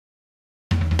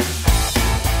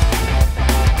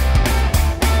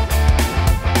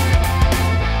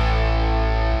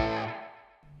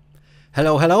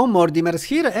Hello, Mordimer's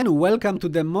here and welcome to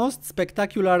the most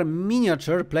spectacular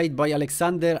miniature played by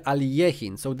Alexander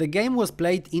Alekhine. So the game was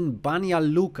played in Banja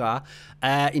Luka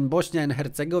in Bosnia and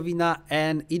Herzegovina,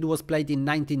 and it was played in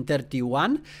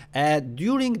 1931.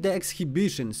 During the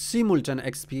exhibition,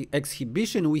 simultaneous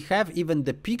exhibition, we have even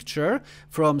the picture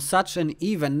from such an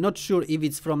event. Not sure if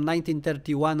it's from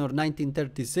 1931 or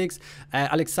 1936.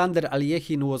 Alexander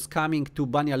Alekhine was coming to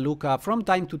Banja Luka from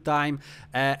time to time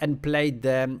and played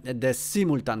the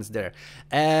simultanes there,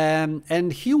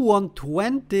 and he won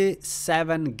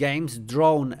 27 games,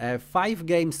 drawn 5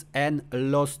 games and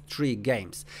lost 3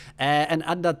 games, and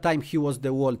at that time he was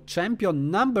the world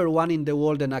champion, #1 in the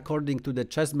world, and according to the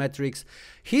chess metrics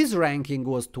his ranking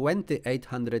was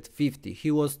 2850. He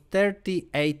was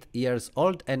 38 years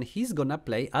old and he's gonna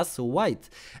play as white,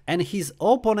 and his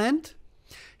opponent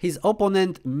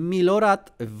Milorad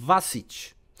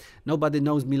Vasić. Nobody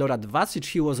knows Milorad Vasic.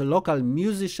 He was a local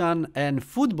musician and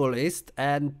footballist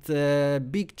and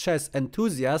big chess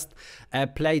enthusiast,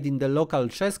 played in the local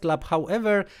chess club.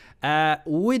 However,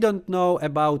 we don't know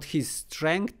about his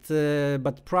strength,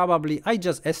 but probably, I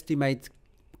just estimate,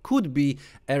 could be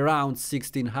around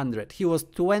 1600. He was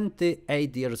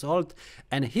 28 years old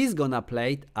and he's gonna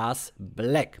play it as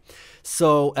black.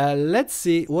 So let's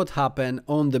see what happened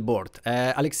on the board.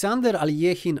 Alexander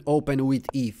Alekhine opened with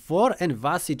e4 and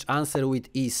Vasic answered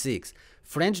with e6.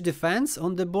 French defense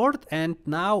on the board, and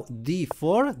now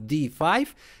d4,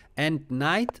 d5, and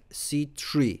knight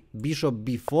c3, bishop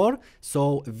b4,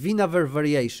 so Winawer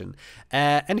variation.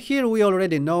 And here we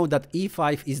already know that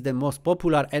e5 is the most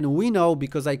popular, and we know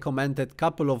because I commented a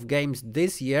couple of games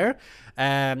this year.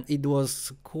 It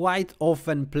was quite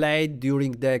often played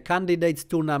during the candidates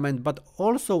tournament, but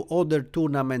also other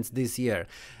tournaments this year.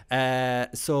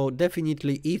 So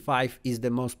definitely e5 is the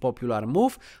most popular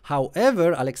move.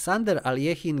 However, Alexander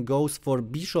Alekhine goes for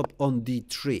bishop on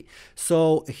d3.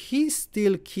 So he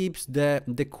still keeps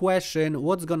the question,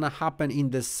 what's gonna happen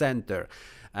in the center?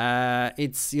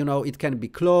 It's, you know, it can be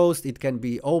closed, it can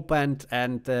be opened,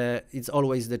 and it's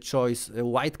always the choice.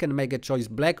 White can make a choice,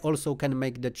 black also can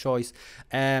make the choice,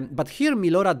 but here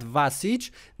Milorad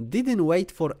Vasic didn't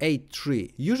wait for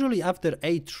a3. Usually after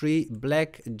a3,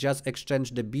 black just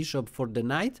exchange the bishop for the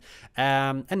knight,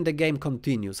 and the game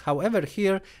continues. However,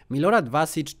 here Milorad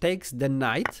Vasic takes the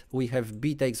knight. We have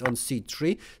b takes on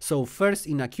c3, so first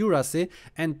inaccuracy,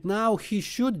 and now he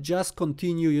should just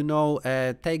continue, you know,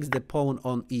 takes the pawn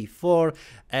on e4,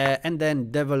 and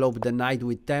then develop the knight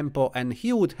with tempo, and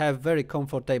he would have very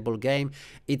comfortable game.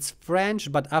 It's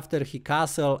French, but after he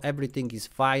castle, everything is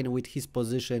fine with his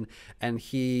position and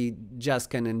he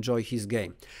just can enjoy his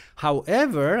game.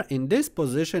 However, in this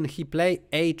position he play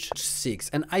h6,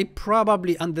 and I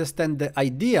probably understand the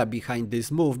idea behind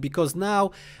this move, because now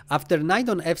after knight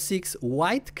on f6,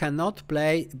 white cannot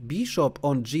play bishop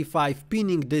on g5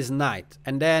 pinning this knight,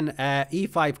 and then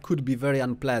e5 could be very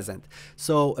unpleasant.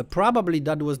 So probably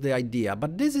that was the idea,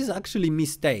 but this is actually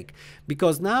mistake,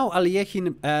 because now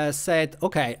Alekhine said,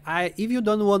 okay, if you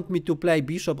don't want me to play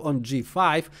bishop on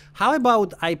g5, how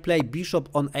about I play bishop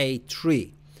on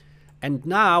a3? And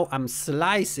now I'm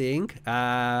slicing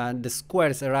the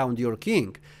squares around your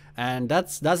king, and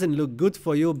that doesn't look good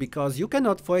for you because you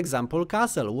cannot, for example,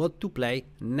 castle. What to play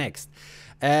next?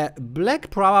 Black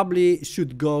probably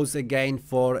should goes again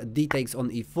for d takes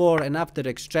on e4, and after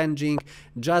exchanging,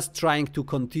 just trying to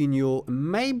continue,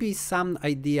 maybe some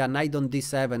idea, knight on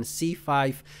d7,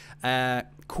 c5,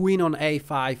 queen on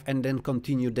a5, and then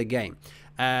continue the game.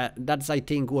 That's, I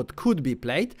think, what could be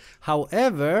played.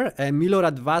 However,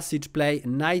 Milorad Vasic play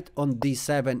knight on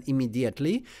d7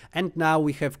 immediately, and now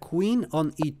we have queen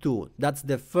on e2. That's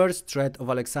the first threat of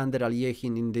Alexander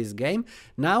Alekhine in this game.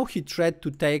 Now he tried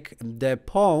to take the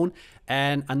pawn,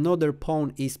 and another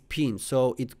pawn is pinned,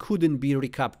 so it couldn't be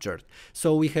recaptured.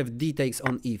 So we have d takes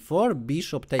on e4,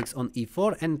 bishop takes on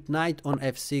e4, and knight on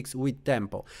f6 with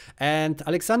tempo. And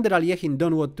Alexander Alekhine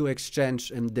don't want to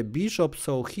exchange the bishop,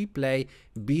 so he play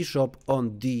bishop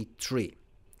on d3.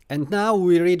 And now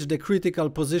we reach the critical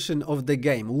position of the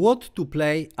game. What to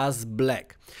play as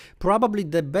black? Probably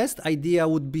the best idea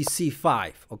would be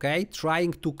c5, okay?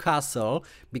 Trying to castle,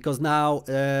 because now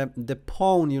the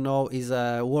pawn, you know, is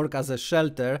work as a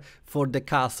shelter for the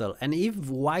castle. And if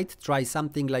white tries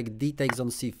something like d takes on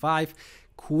c5,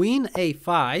 queen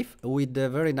a5 with a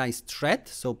very nice threat,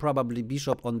 so probably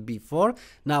bishop on b4.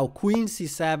 Now queen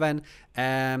c7,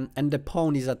 and the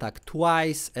pawn is attacked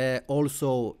twice.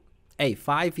 Also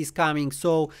a5 is coming,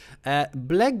 so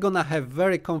black gonna have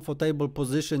very comfortable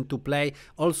position to play.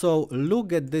 Also,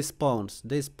 look at these pawns.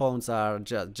 These pawns are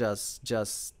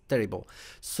just terrible.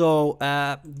 So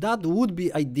that would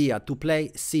be idea to play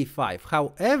c5.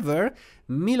 However,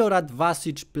 Milorad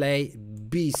Vasić play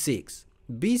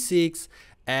b6,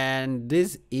 and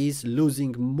this is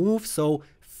losing move. So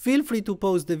feel free to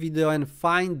pause the video and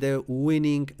find the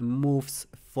winning moves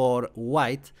for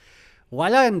white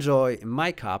while I enjoy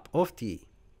my cup of tea.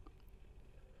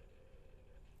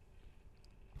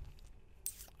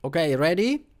 Okay,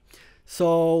 ready?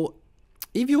 So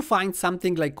if you find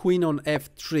something like queen on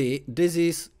f3, this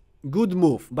is good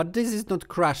move, but this is not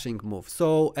crushing move.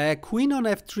 So queen on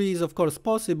f3 is of course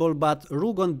possible, but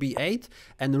rook on b8,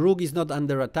 and rook is not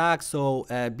under attack, so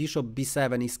bishop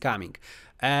b7 is coming.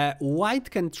 White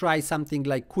can try something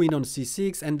like queen on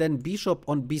c6, and then bishop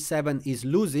on b7 is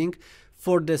losing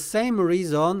for the same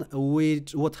reason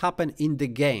which what happened in the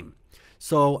game.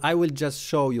 So I will just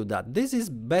show you that this is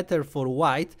better for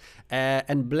white,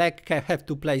 and black have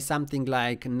to play something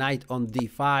like knight on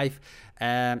d5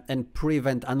 and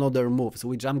prevent another moves,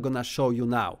 which I'm gonna show you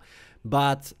now.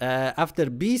 But after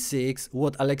b6,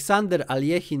 what Alexander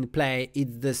Alekhine play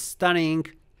is the stunning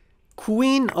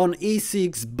queen on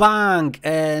e6 bang,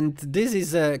 and this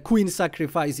is a queen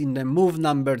sacrifice in the move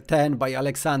number 10 by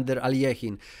Alexander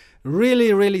Alekhine.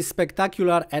 Really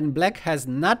spectacular, and black has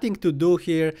nothing to do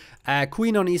here.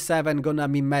 Queen on e7 gonna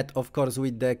be met of course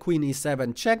with the queen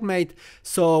e7 checkmate.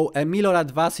 So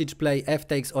Milorad Vasić play f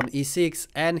takes on e6,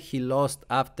 and he lost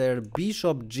after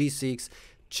bishop g6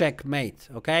 checkmate.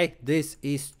 Okay, this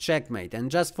is checkmate.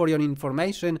 And just for your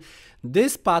information,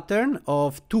 this pattern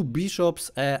of two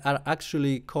bishops are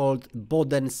actually called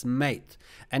Boden's mate,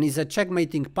 and is a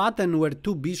checkmating pattern where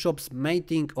two bishops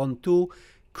mating on two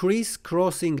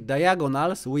criss-crossing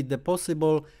diagonals with the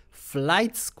possible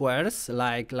flight squares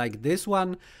like this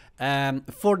one,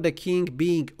 for the king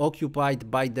being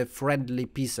occupied by the friendly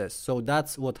pieces. So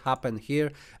that's what happened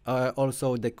here,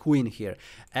 also the queen here.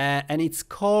 And it's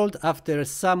called after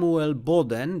Samuel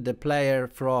Boden, the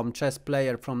chess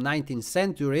player from 19th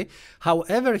century.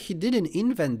 However, he didn't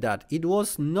invent that. It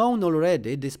was known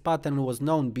already, this pattern was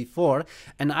known before,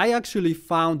 and I actually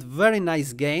found very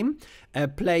nice game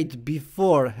played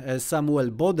before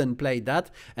Samuel Boden played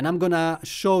that, and I'm gonna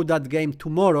show that game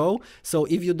tomorrow. So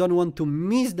if you don't want to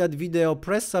miss that video,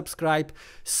 press subscribe,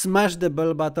 smash the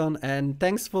bell button, and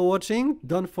thanks for watching.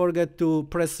 Don't forget to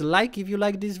press like if you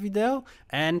like this video,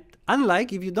 and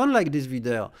unlike if you don't like this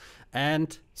video,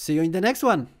 and see you in the next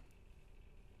one.